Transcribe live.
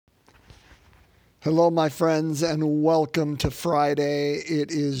Hello, my friends, and welcome to Friday. It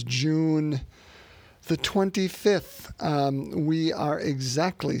is June the 25th. We are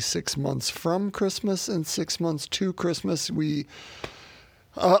exactly 6 months from Christmas and 6 months to Christmas. We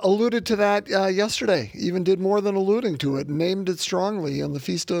alluded to that yesterday, even did more than alluding to it, named it strongly on the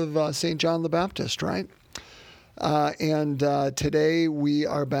feast of St. John the Baptist, right? And today we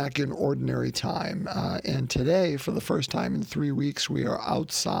are back in ordinary time. And today, for the first time in 3 weeks, we are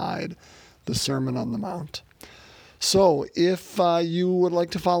outside the Sermon on the Mount. So if you would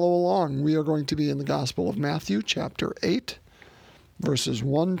like to follow along, we are going to be in the Gospel of Matthew, chapter 8, verses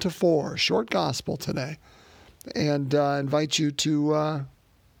 1 to 4. Short gospel today. And invite you to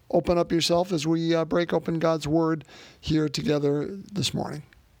open up yourself as we break open God's Word here together this morning.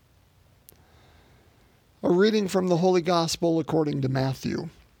 A reading from the Holy Gospel according to Matthew.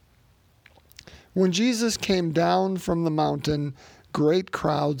 When Jesus came down from the mountain, great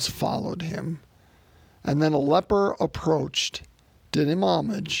crowds followed him. And then a leper approached, did him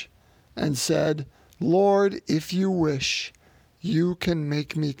homage, and said, "Lord, if you wish, you can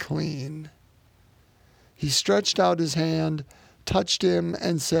make me clean." He stretched out his hand, touched him,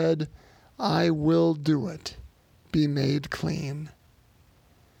 and said, "I will do it. Be made clean."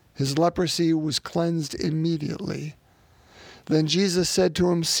 His leprosy was cleansed immediately. Then Jesus said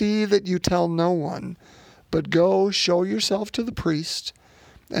to him, "See that you tell no one, but go show yourself to the priest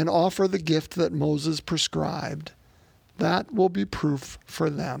and offer the gift that Moses prescribed. That will be proof for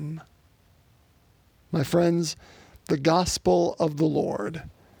them." My friends, the gospel of the Lord.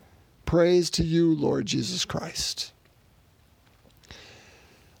 Praise to you, Lord Jesus Christ.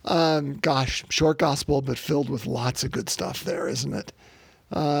 Short gospel, but filled with lots of good stuff there, isn't it?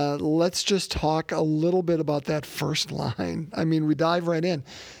 Let's just talk a little bit about that first line. We dive right in.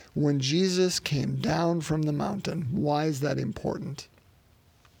 When Jesus came down from the mountain, why is that important?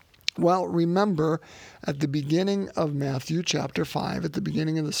 Well, remember at the beginning of Matthew chapter 5, at the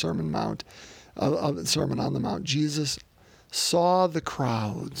beginning of the Sermon on the Mount, Jesus saw the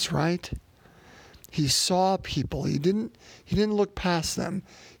crowds, right? He saw people. He didn't look past them.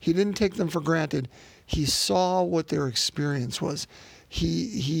 He didn't take them for granted. He saw what their experience was.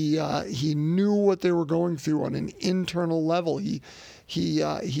 He knew what they were going through on an internal level.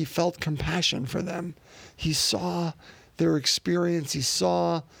 He felt compassion for them. He saw their experience. He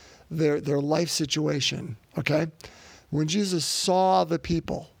saw their life situation. Okay? When Jesus saw the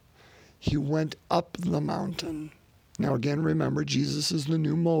people, he went up the mountain. Now again, remember, Jesus is the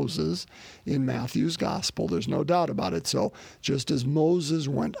new Moses in Matthew's gospel. There's no doubt about it. So just as Moses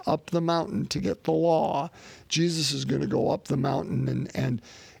went up the mountain to get the law, Jesus is going to go up the mountain and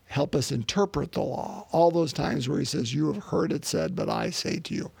help us interpret the law. All those times where he says, "You have heard it said, but I say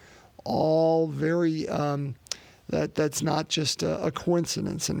to you." All very, that's not just a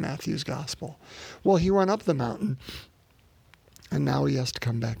coincidence in Matthew's gospel. Well, he went up the mountain, and now he has to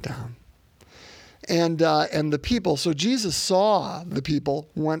come back down. And the people, so Jesus saw the people,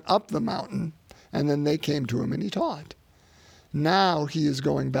 went up the mountain, and then they came to him and he taught. Now he is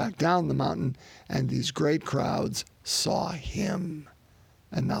going back down the mountain, and these great crowds saw him,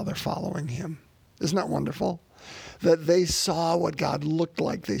 and now they're following him. Isn't that wonderful? That they saw what God looked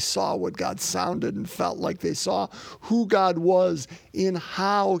like. They saw what God sounded and felt like. They saw who God was in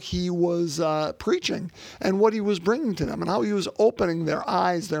how he was preaching and what he was bringing to them and how he was opening their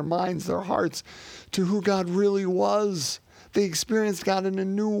eyes, their minds, their hearts to who God really was. They experienced God in a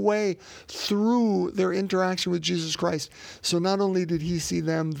new way through their interaction with Jesus Christ. So not only did he see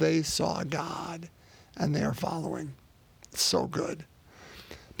them, they saw God, and they are following. It's so good.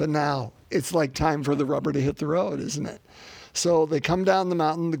 But now it's like time for the rubber to hit the road, isn't it? So they come down the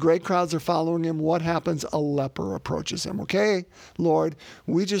mountain. The great crowds are following him. What happens? A leper approaches him. Okay, Lord,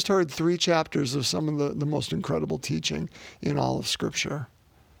 we just heard 3 chapters of some of the most incredible teaching in all of Scripture.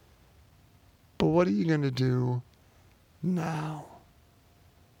 But what are you going to do now?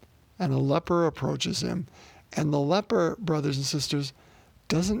 And a leper approaches him. And the leper, brothers and sisters,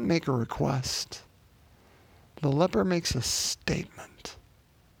 doesn't make a request. The leper makes a statement.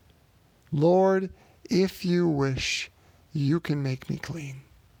 "Lord, if you wish, you can make me clean."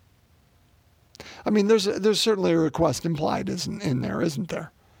 There's certainly a request implied in there, isn't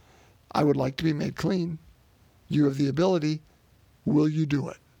there? I would like to be made clean. You have the ability. Will you do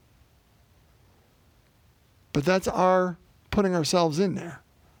it? But that's our putting ourselves in there.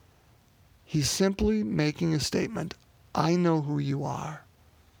 He's simply making a statement. I know who you are.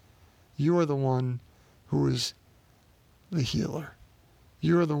 You are the one who is the healer.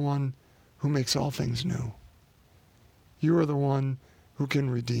 You are the one who makes all things new. You are the one who can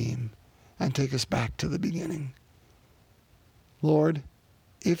redeem and take us back to the beginning. Lord,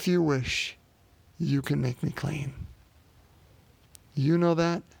 if you wish, you can make me clean. You know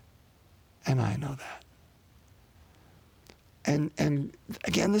that, and I know that. And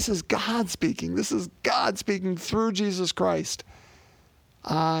again, this is God speaking. This is God speaking through Jesus Christ.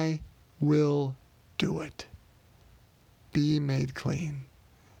 I will do it. Be made clean.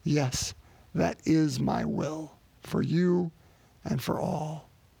 Yes, that is my will for you and for all.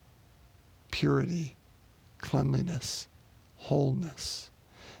 Purity, cleanliness, wholeness.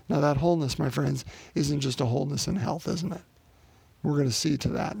 Now that wholeness, my friends, isn't just a wholeness in health, isn't it? We're going to see to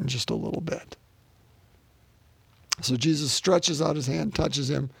that in just a little bit. So Jesus stretches out his hand, touches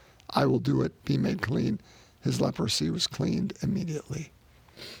him. I will do it. Be made clean. His leprosy was cleaned immediately.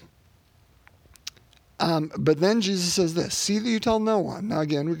 But then Jesus says this, see that you tell no one. Now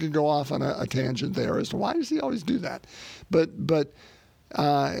again, we could go off on a tangent there as to why does he always do that? But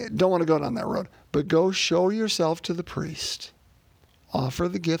don't want to go down that road. But go show yourself to the priest. Offer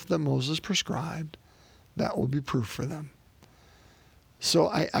the gift that Moses prescribed. That will be proof for them.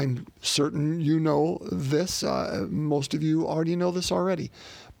 So I'm certain you know this. Most of you already know this already.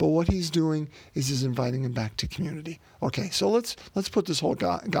 But what he's doing is he's inviting him back to community. Okay, so let's put this whole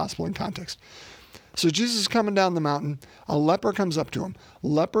gospel in context. So Jesus is coming down the mountain. A leper comes up to him.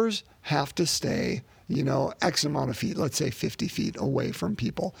 Lepers have to stay, X amount of feet, let's say 50 feet away from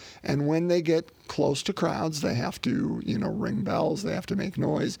people. And when they get close to crowds, they have to, ring bells. They have to make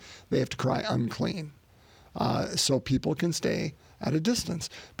noise. They have to cry unclean. So people can stay at a distance,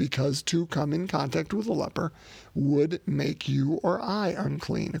 because to come in contact with a leper would make you or I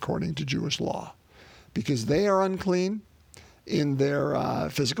unclean according to Jewish law, because they are unclean in their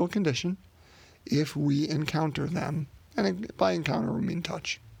physical condition if we encounter them, and by encounter we mean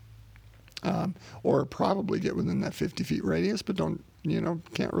touch, or probably get within that 50 feet radius, but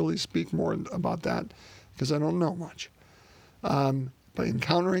can't really speak more about that because I don't know much. By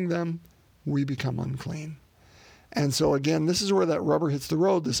encountering them, we become unclean. And so again, this is where that rubber hits the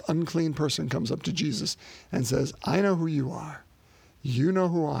road. This unclean person comes up to Jesus and says, I know who you are. You know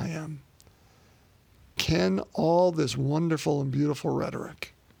who I am. Can all this wonderful and beautiful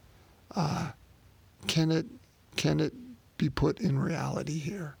rhetoric, can it be put in reality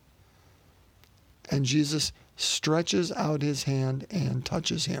here? And Jesus stretches out his hand and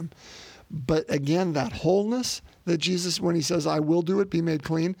touches him. But again, that wholeness that Jesus, when he says, I will do it, be made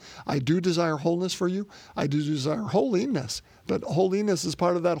clean, I do desire wholeness for you. I do desire holiness, but holiness is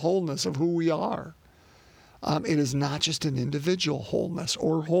part of that wholeness of who we are. It is not just an individual wholeness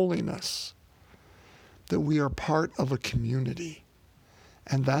or holiness, that we are part of a community.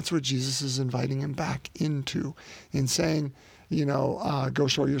 And that's what Jesus is inviting him back into in saying, go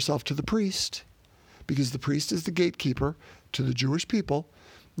show yourself to the priest, because the priest is the gatekeeper to the Jewish people.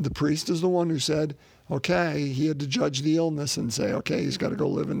 The priest is the one who said, okay, he had to judge the illness and say, okay, he's got to go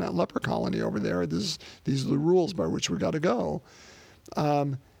live in that leper colony over there. These are the rules by which we got to go.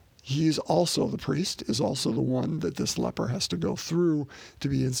 He's also, the priest is also the one that this leper has to go through to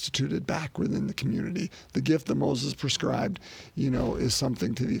be instituted back within the community. The gift that Moses prescribed, is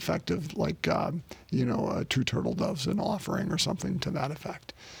something to the effect of like, 2 turtle doves, an offering or something to that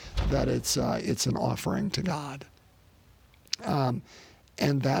effect, that it's an offering to God.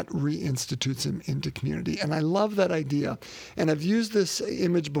 And that reinstitutes him into community. And I love that idea. And I've used this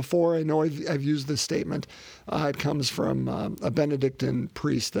image before. I know I've used this statement. It comes from a Benedictine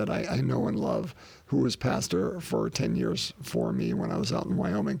priest that I know and love, who was pastor for 10 years for me when I was out in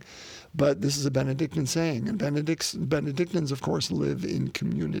Wyoming. But this is a Benedictine saying. And Benedictines, of course, live in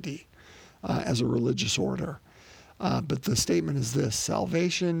community as a religious order. But the statement is this: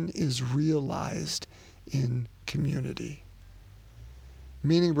 salvation is realized in community.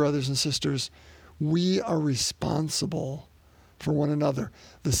 Meaning, brothers and sisters, we are responsible for one another.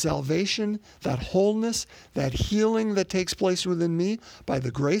 The salvation, that wholeness, that healing that takes place within me by the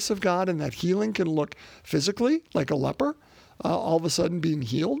grace of God, and that healing can look physically like a leper, all of a sudden being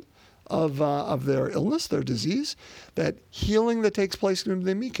healed of their illness, their disease. That healing that takes place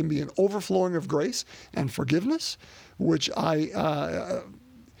within me can be an overflowing of grace and forgiveness, which I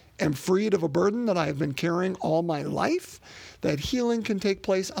am freed of a burden that I have been carrying all my life. That healing can take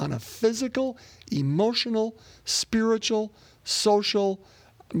place on a physical, emotional, spiritual, social,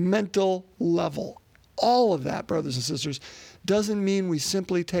 mental level. All of that, brothers and sisters, doesn't mean we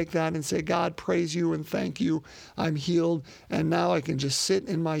simply take that and say, God, praise you and thank you, I'm healed, and now I can just sit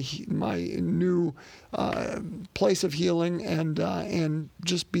in my new place of healing and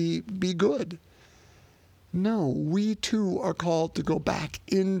just be good. No, we too are called to go back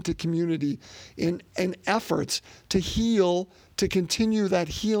into community in efforts to heal, to continue that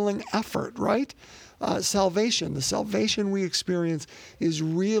healing effort, right? salvation. The salvation we experience is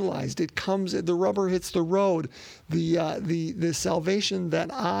realized. It comes, the rubber hits the road. The salvation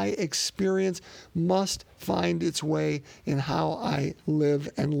that I experience must find its way in how I live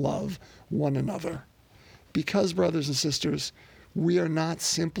and love one another. Because, brothers and sisters, we are not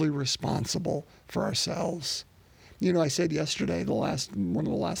simply responsible for ourselves. You know, I said yesterday, one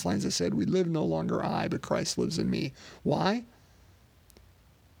of the last lines I said, we live no longer I, but Christ lives in me. Why?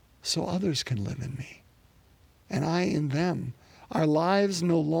 So others can live in me, and I in them. Our lives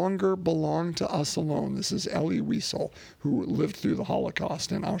no longer belong to us alone. This is Elie Wiesel, who lived through the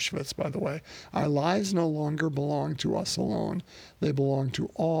Holocaust in Auschwitz, by the way. Our lives no longer belong to us alone. They belong to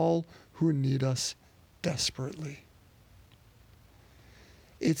all who need us desperately.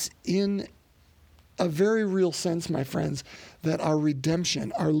 It's in a very real sense, my friends, that our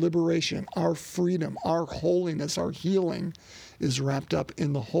redemption, our liberation, our freedom, our holiness, our healing is wrapped up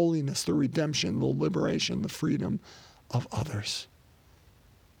in the holiness, the redemption, the liberation, the freedom of others.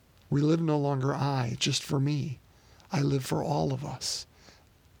 We live no longer I, just for me. I live for all of us.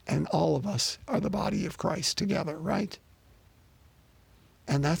 And all of us are the body of Christ together, right?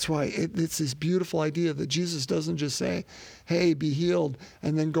 And that's why it's this beautiful idea that Jesus doesn't just say, hey, be healed,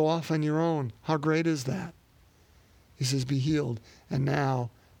 and then go off on your own. How great is that? He says, be healed, and now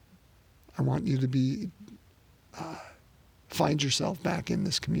I want you to find yourself back in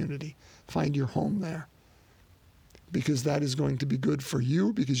this community. Find your home there. Because that is going to be good for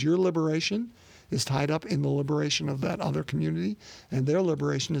you, because your liberation is tied up in the liberation of that other community, and their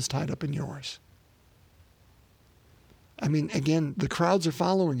liberation is tied up in yours. I mean, again, the crowds are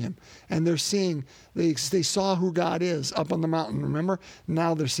following him, and they're seeing, they saw who God is up on the mountain, remember?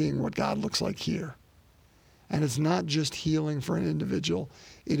 Now they're seeing what God looks like here. And it's not just healing for an individual,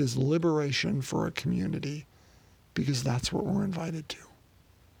 it is liberation for a community, because that's what we're invited to.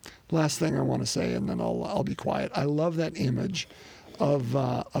 Last thing I want to say, and then I'll be quiet. I love that image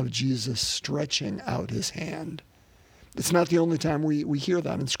of Jesus stretching out his hand. It's not the only time we hear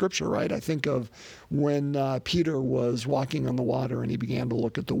that in Scripture, right? I think of when Peter was walking on the water and he began to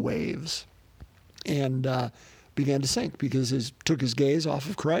look at the waves and began to sink because he took his gaze off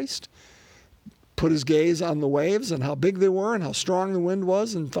of Christ, put his gaze on the waves and how big they were and how strong the wind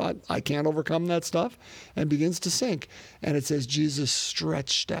was and thought, I can't overcome that stuff, and begins to sink. And it says Jesus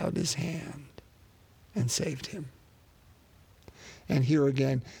stretched out his hand and saved him. And here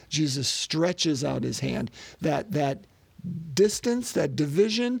again, Jesus stretches out his hand. That distance, that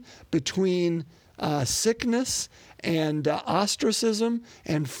division between sickness and ostracism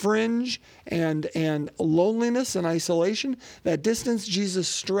and fringe and loneliness and isolation, that distance, Jesus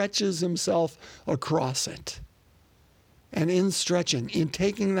stretches himself across it. And in stretching, in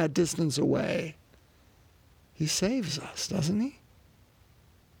taking that distance away, he saves us, doesn't he?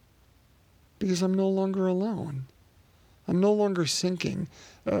 Because I'm no longer alone. I'm no longer sinking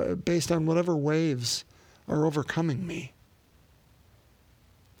based on whatever waves are overcoming me.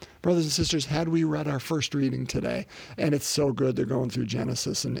 Brothers and sisters, had we read our first reading today, and it's so good, they're going through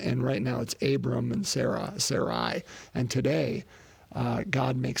Genesis, and right now it's Abram and Sarai, and today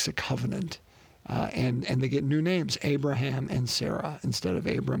God makes a covenant, and they get new names, Abraham and Sarah, instead of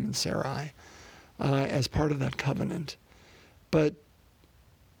Abram and Sarai, as part of that covenant. But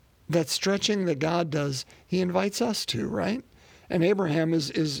that stretching that God does, he invites us to, right? And Abraham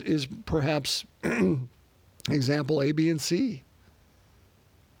is perhaps example A, B, and C.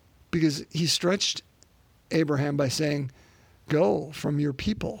 Because he stretched Abraham by saying, go from your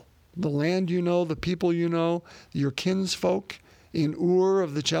people, the land you know, the people you know, your kinsfolk in Ur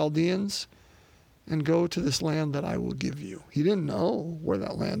of the Chaldeans, and go to this land that I will give you. He didn't know where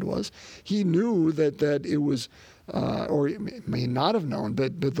that land was. He knew that it was, or he may not have known,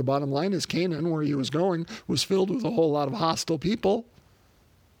 but the bottom line is Canaan, where he was going, was filled with a whole lot of hostile people.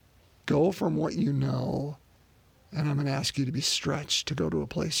 Go from what you know, and I'm going to ask you to be stretched to go to a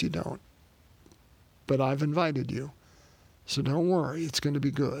place you don't. But I've invited you, so don't worry, it's going to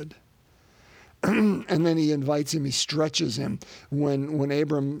be good. And then he invites him, he stretches him when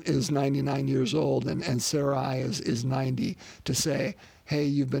Abram is 99 years old and Sarai is 90, to say, hey,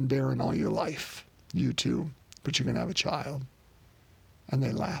 you've been barren all your life, you too, but you're going to have a child. And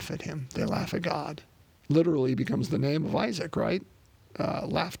they laugh at him. They laugh at God. Literally becomes the name of Isaac, right?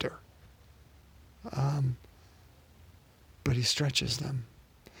 Laughter. But he stretches them.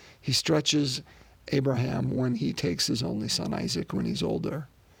 He stretches Abraham when he takes his only son Isaac when he's older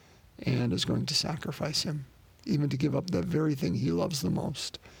and is going to sacrifice him, even to give up the very thing he loves the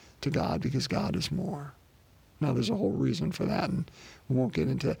most to God, because God is more. Now, there's a whole reason for that, and we won't get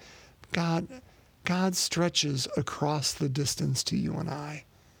into it. God stretches across the distance to you and I.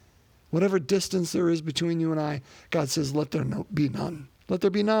 Whatever distance there is between you and I, God says, let there be none. Let there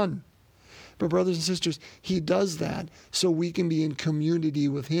be none. But brothers and sisters, he does that so we can be in community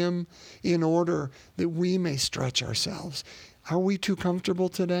with him in order that we may stretch ourselves. Are we too comfortable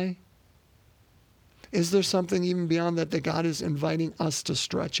today? Is there something even beyond that that God is inviting us to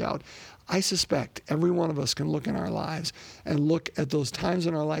stretch out? I suspect every one of us can look in our lives and look at those times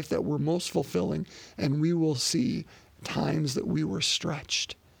in our life that were most fulfilling, and we will see times that we were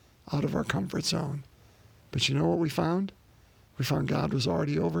stretched out of our comfort zone. But you know what we found? We found God was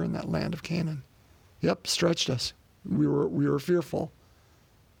already over in that land of Canaan. Yep, stretched us. We were fearful.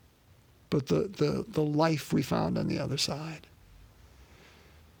 But the life we found on the other side.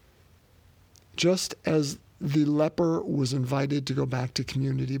 Just as the leper was invited to go back to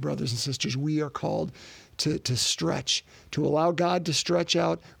community, brothers and sisters, we are called to stretch, to allow God to stretch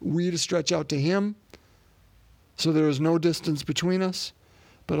out, we to stretch out to him, so there is no distance between us,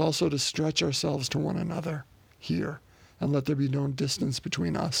 but also to stretch ourselves to one another here, and let there be no distance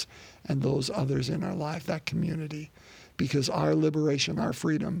between us and those others in our life, that community, because our liberation, our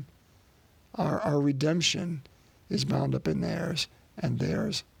freedom, our redemption is bound up in theirs, and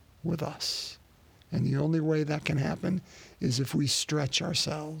theirs with us. And the only way that can happen is if we stretch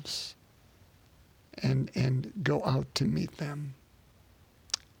ourselves and go out to meet them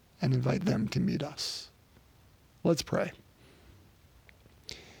and invite them to meet us. Let's pray.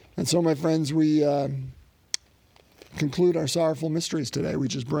 And so, my friends, we conclude our sorrowful mysteries today. We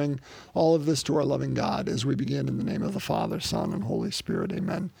just bring all of this to our loving God as we begin in the name of the Father, Son, and Holy Spirit.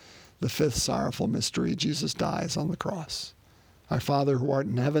 Amen. The fifth sorrowful mystery, Jesus dies on the cross. Our Father who art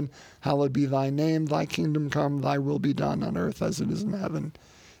in heaven, hallowed be thy name. Thy kingdom come, thy will be done on earth as it is in heaven.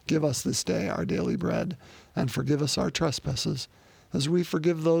 Give us this day our daily bread, and forgive us our trespasses, as we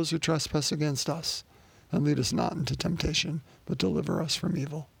forgive those who trespass against us. And lead us not into temptation, but deliver us from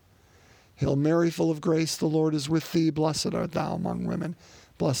evil. Hail Mary, full of grace, the Lord is with thee. Blessed art thou among women.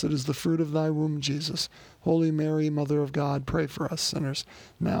 Blessed is the fruit of thy womb, Jesus. Holy Mary, Mother of God, pray for us sinners,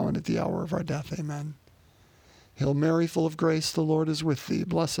 now and at the hour of our death. Amen. Hail Mary, full of grace, the Lord is with thee.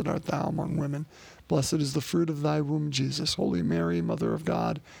 Blessed art thou among women. Blessed is the fruit of thy womb, Jesus. Holy Mary, Mother of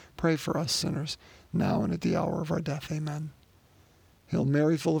God, pray for us sinners, now and at the hour of our death. Amen. Hail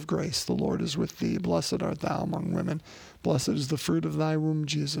Mary, full of grace, the Lord is with thee. Blessed art thou among women. Blessed is the fruit of thy womb,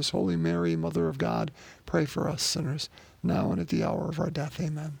 Jesus. Holy Mary, Mother of God, pray for us sinners, now and at the hour of our death.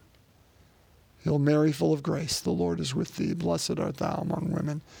 Amen. Hail Mary, full of grace, the Lord is with thee. Blessed art thou among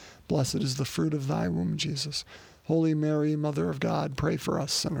women. Blessed is the fruit of thy womb, Jesus. Holy Mary, Mother of God, pray for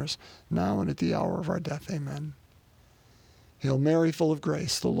us sinners, now and at the hour of our death. Amen. Hail Mary, full of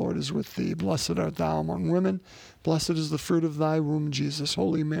grace, the Lord is with thee. Blessed art thou among women. Blessed is the fruit of thy womb, Jesus.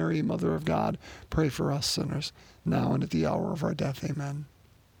 Holy Mary, Mother of God, pray for us sinners, now and at the hour of our death. Amen.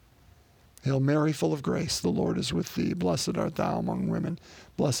 Hail Mary, full of grace, the Lord is with thee. Blessed art thou among women.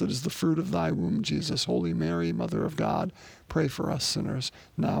 Blessed is the fruit of thy womb, Jesus. Holy Mary, Mother of God, pray for us sinners,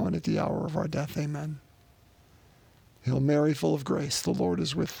 now and at the hour of our death. Amen. Hail Mary, full of grace, the Lord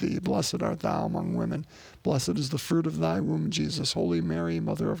is with thee. Blessed art thou among women. Blessed is the fruit of thy womb, Jesus. Holy Mary,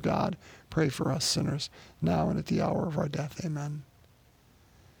 Mother of God, pray for us sinners, now and at the hour of our death. Amen.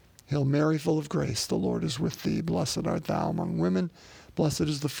 Hail Mary, full of grace, the Lord is with thee. Blessed art thou among women. Blessed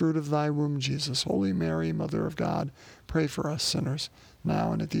is the fruit of thy womb, Jesus. Holy Mary, Mother of God, pray for us sinners,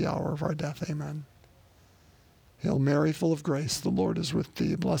 now and at the hour of our death. Amen. Hail Mary, full of grace, the Lord is with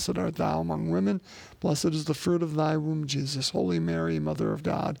thee. Blessed art thou among women. Blessed is the fruit of thy womb, Jesus. Holy Mary, Mother of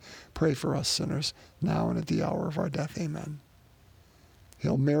God, pray for us sinners, now and at the hour of our death. Amen.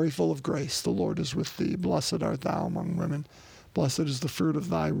 Hail Mary, full of grace, the Lord is with thee. Blessed art thou among women. Blessed is the fruit of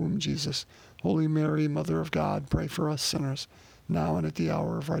thy womb, Jesus. Holy Mary, Mother of God, pray for us sinners, now and at the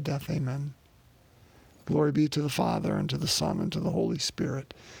hour of our death. Amen. Glory be to the Father, and to the Son, and to the Holy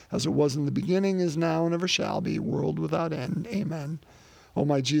Spirit, as it was in the beginning, is now, and ever shall be, world without end. Amen. O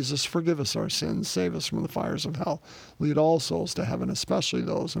my Jesus, forgive us our sins, save us from the fires of hell, lead all souls to heaven, especially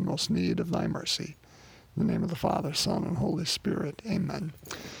those in most need of thy mercy. In the name of the Father, Son, and Holy Spirit. Amen.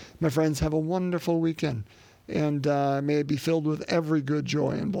 My friends, have a wonderful weekend, and may it be filled with every good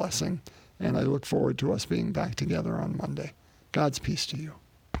joy and blessing. And I look forward to us being back together on Monday. God's peace to you.